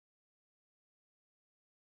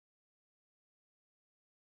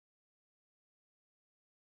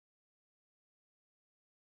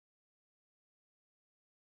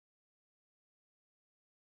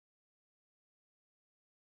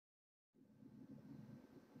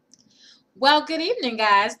Well, good evening,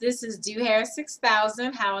 guys. This is Do Hair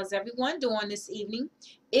 6000. How is everyone doing this evening?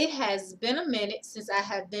 It has been a minute since I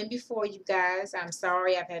have been before you guys. I'm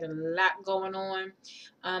sorry, I've had a lot going on.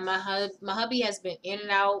 My hubby has been in and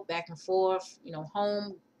out, back and forth.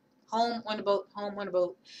 Home on the boat, home on the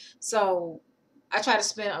boat. So I try to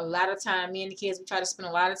spend a lot of time. Me and the kids, we try to spend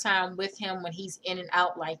a lot of time with him when he's in and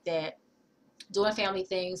out like that, doing family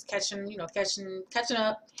things, catching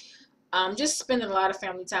up, just spending a lot of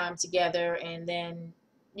family time together, and then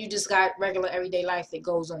you just got regular everyday life that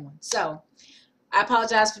goes on. So I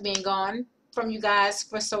apologize for being gone from you guys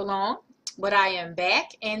for so long, but I am back,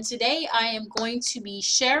 and today I am going to be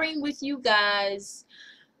sharing with you guys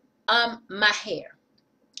my hair.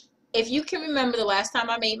 If you can remember the last time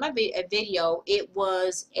I made a video, it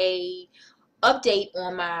was a update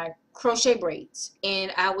on my crochet braids,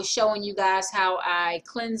 and I was showing you guys how I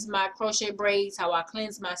cleanse my crochet braids, how I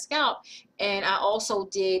cleanse my scalp, and I also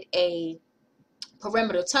did a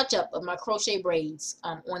perimeter touch up of my crochet braids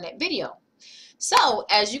on that video. So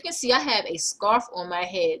as you can see, I have a scarf on my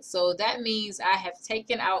head, so that means I have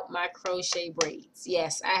taken out my crochet braids.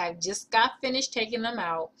 Yes, I have just got finished taking them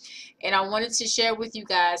out, and I wanted to share with you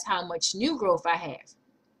guys how much new growth I have.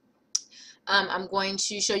 I'm going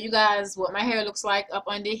to show you guys what my hair looks like up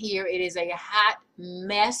under here. It is a hot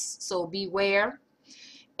mess, so beware.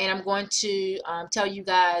 And I'm going to tell you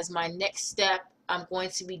guys my next step I'm going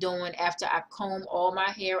to be doing after I comb all my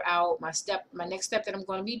hair out. My next step that I'm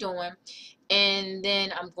going to be doing, and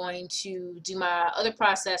then I'm going to do my other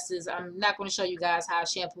processes. I'm not going to show you guys how I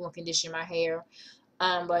shampoo and condition my hair,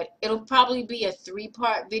 but it'll probably be a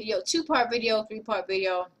two-part video, three-part video.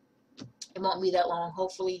 It won't be that long,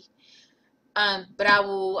 hopefully. But I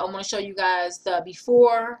want to show you guys the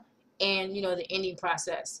before and the ending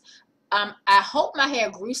process. I hope my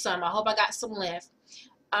hair grew some. I hope I got some length.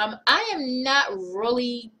 I am not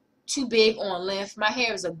really too big on length. My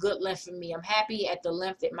hair is a good length for me. I'm happy at the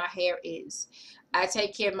length that my hair is. I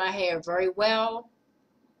take care of my hair very well.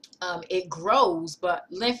 It grows, but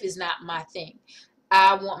length is not my thing.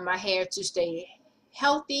 I want my hair to stay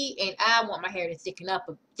healthy, and I want my hair to thicken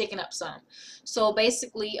up some. So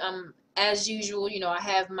basically, as usual, I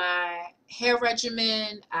have my hair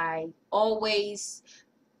regimen. I always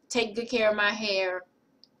take good care of my hair.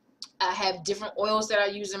 I have different oils that I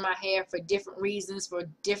use in my hair for different reasons, for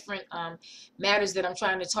different matters that I'm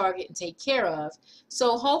trying to target and take care of.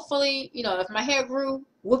 So hopefully, if my hair grew,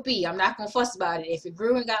 whoopee, I'm not going to fuss about it. If it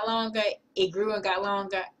grew and got longer, it grew and got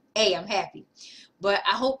longer. Hey, I'm happy. But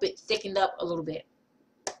I hope it thickened up a little bit.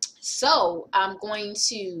 So I'm going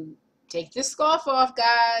to take this scarf off,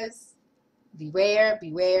 guys. Beware,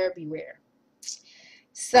 beware, beware.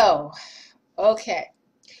 So, okay.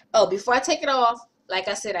 Oh, before I take it off, like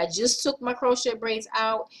I said, I just took my crochet braids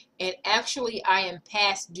out, and actually I am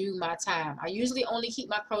past due my time. I usually only keep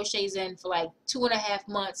my crochets in for like 2.5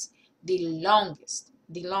 months, the longest,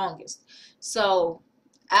 So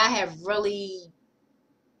I have really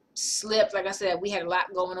slipped. Like I said, we had a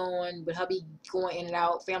lot going on with hubby going in and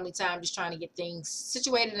out, family time, just trying to get things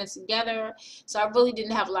situated and together. So I really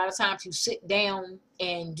didn't have a lot of time to sit down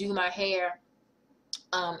and do my hair.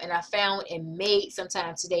 And I found and made some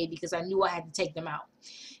time today because I knew I had to take them out.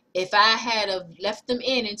 If I had have left them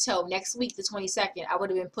in until next week, the 22nd, I would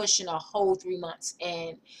have been pushing a whole 3 months.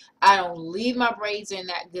 And I don't leave my braids in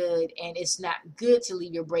that good, and it's not good to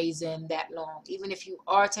leave your braids in that long. Even if you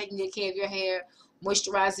are taking good care of your hair,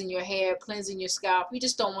 moisturizing your hair, cleansing your scalp, you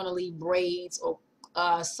just don't want to leave braids or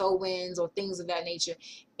sew-ins or things of that nature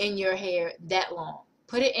in your hair that long.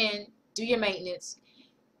 Put it in, do your maintenance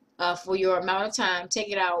for your amount of time,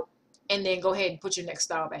 take it out, and then go ahead and put your next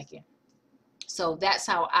style back in. So that's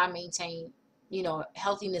how I maintain,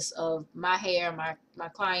 healthiness of my hair, my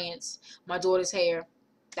clients, my daughter's hair.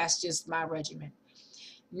 That's just my regimen.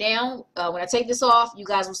 Now, when I take this off, you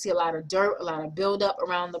guys will see a lot of dirt, a lot of buildup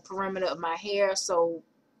around the perimeter of my hair. So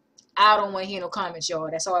I don't want to hear no comments, y'all.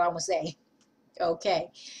 That's all I want to say. Okay.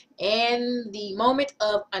 And the moment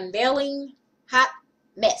of unveiling, hot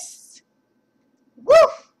mess. Woo!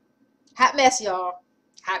 Hot mess, y'all.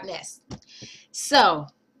 Hot mess. So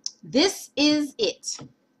this is it.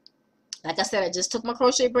 Like I said, I just took my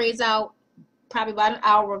crochet braids out probably about an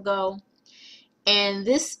hour ago. And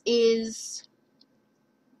this is,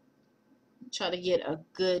 try to get a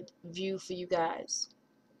good view for you guys.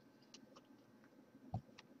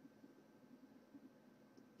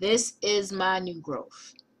 This is my new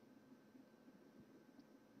growth.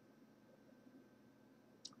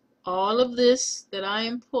 All of this that I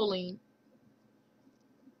am pulling,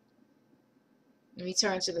 let me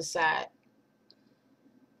turn to the side.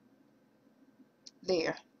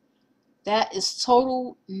 There. That is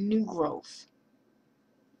total new growth.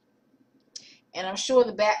 And I'm sure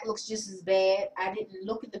the back looks just as bad. I didn't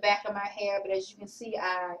look at the back of my hair, but as you can see,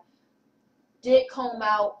 I did comb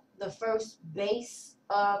out the first base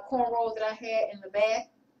cornrow that I had in the back.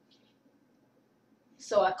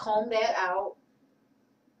 So I combed that out.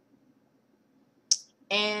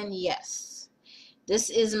 And yes, this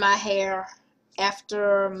is my hair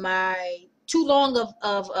after my too long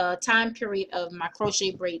of a time period of my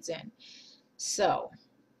crochet braids in. So,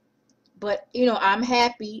 but you know, I'm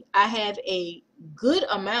happy. I have a good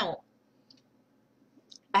amount.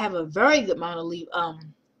 I have a very good amount of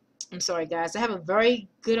I'm sorry guys, I have a very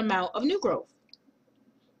good amount of new growth.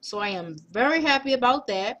 So I am very happy about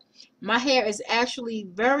that. My hair is actually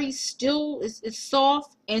very still, it's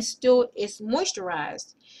soft and still it's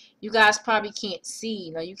moisturized. You guys probably can't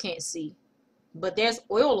see. No, you can't see. But there's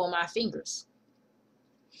oil on my fingers.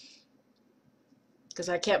 Because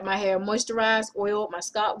I kept my hair moisturized, oiled, my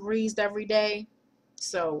scalp greased every day.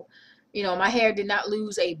 So, you know, my hair did not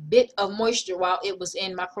lose a bit of moisture while it was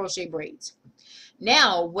in my crochet braids.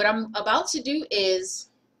 Now, what I'm about to do is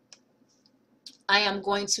I am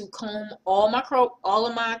going to comb all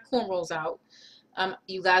of my cornrows out.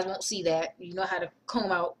 You guys won't see that. You know how to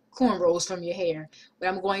comb out cornrows from your hair. But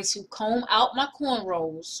I'm going to comb out my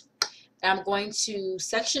cornrows. I'm going to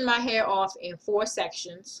section my hair off in 4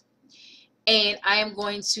 sections. And I am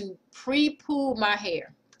going to pre-poo my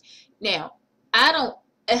hair. Now, I don't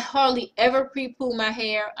hardly ever pre-poo my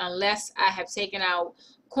hair unless I have taken out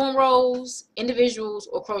cornrows, individuals,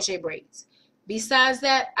 or crochet braids. Besides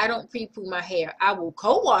that, I don't pre-poo my hair. I will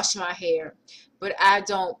co-wash my hair, but I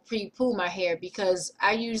don't pre-poo my hair because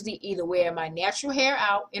I usually either wear my natural hair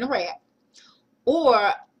out in a wrap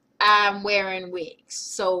or I'm wearing wigs.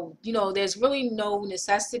 So, you know, there's really no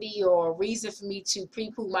necessity or reason for me to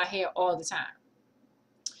pre-poo my hair all the time.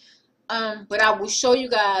 But I will show you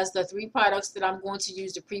guys the 3 products that I'm going to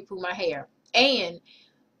use to pre-poo my hair. And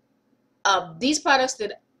these products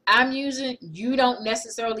that I'm using, you don't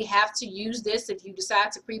necessarily have to use this if you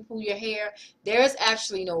decide to pre-poo your hair. There's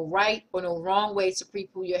actually no right or no wrong way to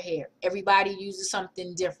pre-poo your hair. Everybody uses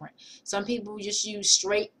something different. Some people just use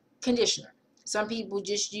straight conditioner. Some people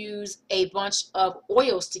just use a bunch of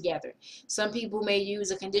oils together. Some people may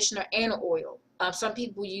use a conditioner and an oil. Some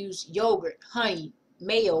people use yogurt, honey,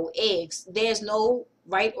 mayo, eggs. There's no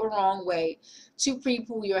right or wrong way to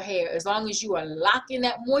pre-poo your hair as long as you are locking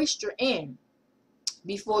that moisture in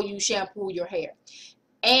before you shampoo your hair.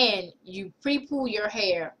 And you pre-poo your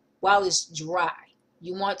hair while it's dry.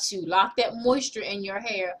 You want to lock that moisture in your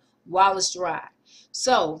hair while it's dry.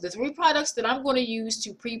 So the 3 products that I'm going to use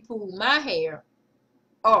to pre-poo my hair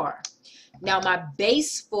are, now my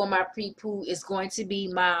base for my pre-poo is going to be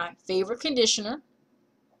my favorite conditioner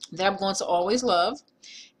that I'm going to always love,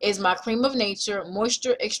 is my Creme of Nature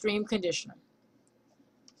Moisture Extreme Conditioner.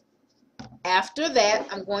 After that,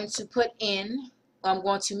 I'm going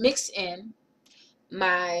to mix in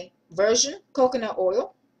my virgin coconut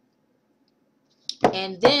oil,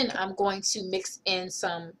 and then I'm going to mix in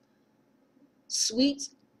some Sweet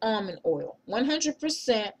Almond Oil,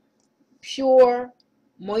 100% pure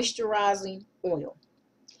moisturizing oil.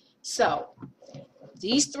 So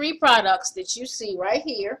these 3 products that you see right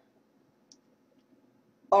here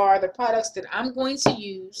are the products that I'm going to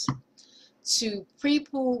use to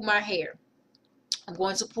pre-poo my hair. I'm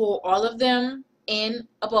going to pour all of them in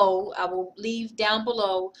a bowl. I will leave down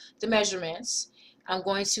below the measurements. I'm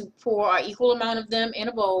going to pour an equal amount of them in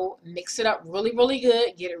a bowl, mix it up really, really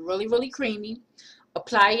good, get it really, really creamy.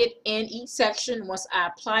 Apply it in each section. Once I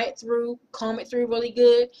apply it through, comb it through really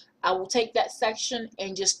good, I will take that section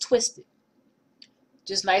and just twist it.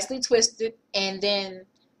 Just nicely twist it and then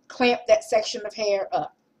clamp that section of hair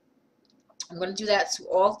up. I'm going to do that to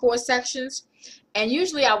all 4 sections. And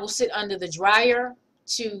usually I will sit under the dryer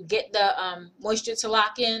to get the moisture to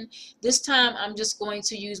lock in. This time I'm just going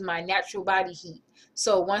to use my natural body heat.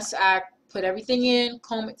 So once I put everything in,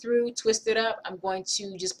 comb it through, twist it up, I'm going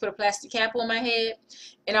to just put a plastic cap on my head.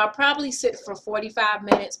 And I'll probably sit for 45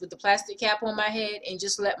 minutes with the plastic cap on my head and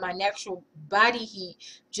just let my natural body heat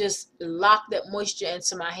just lock that moisture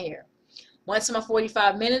into my hair. Once my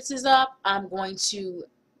 45 minutes is up, I'm going to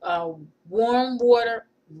warm water,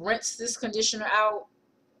 rinse this conditioner out.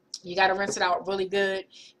 You got to rinse it out really good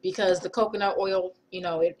because the coconut oil, you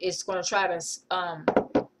know, it's going to try to,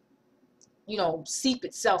 you know, seep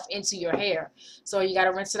itself into your hair. So you got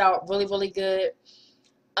to rinse it out really, really good.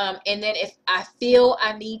 And then if I feel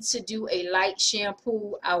I need to do a light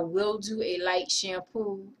shampoo, I will do a light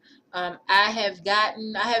shampoo. I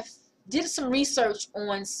did some research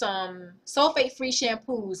on some sulfate-free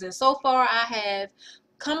shampoos, and so far I have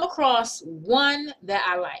come across one that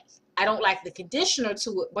I like. I don't like the conditioner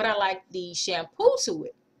to it, but I like the shampoo to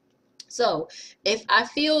it. So if I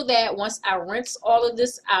feel that once I rinse all of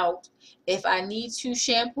this out, if I need to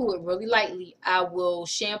shampoo it really lightly, I will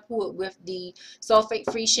shampoo it with the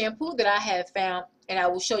sulfate-free shampoo that I have found, and I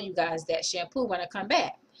will show you guys that shampoo when I come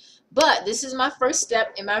back. But this is my first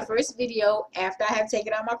step in my first video after I have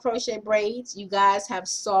taken out my crochet braids. You guys have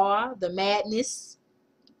saw the madness,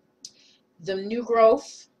 the new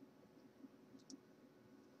growth,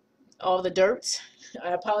 all the dirt. I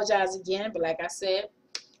apologize again, but like I said,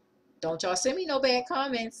 don't y'all send me no bad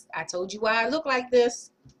comments. I told you why I look like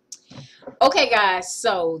this. Okay, guys,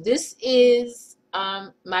 so this is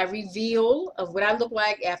my reveal of what I look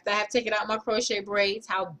like after I have taken out my crochet braids,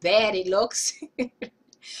 how bad it looks.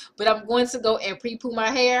 But I'm going to go and pre-poo my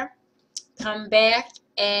hair, come back,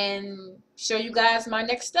 and show you guys my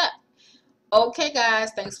next step. Okay,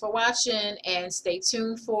 guys, thanks for watching, and stay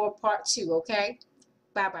tuned for part 2, okay?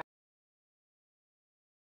 Bye-bye.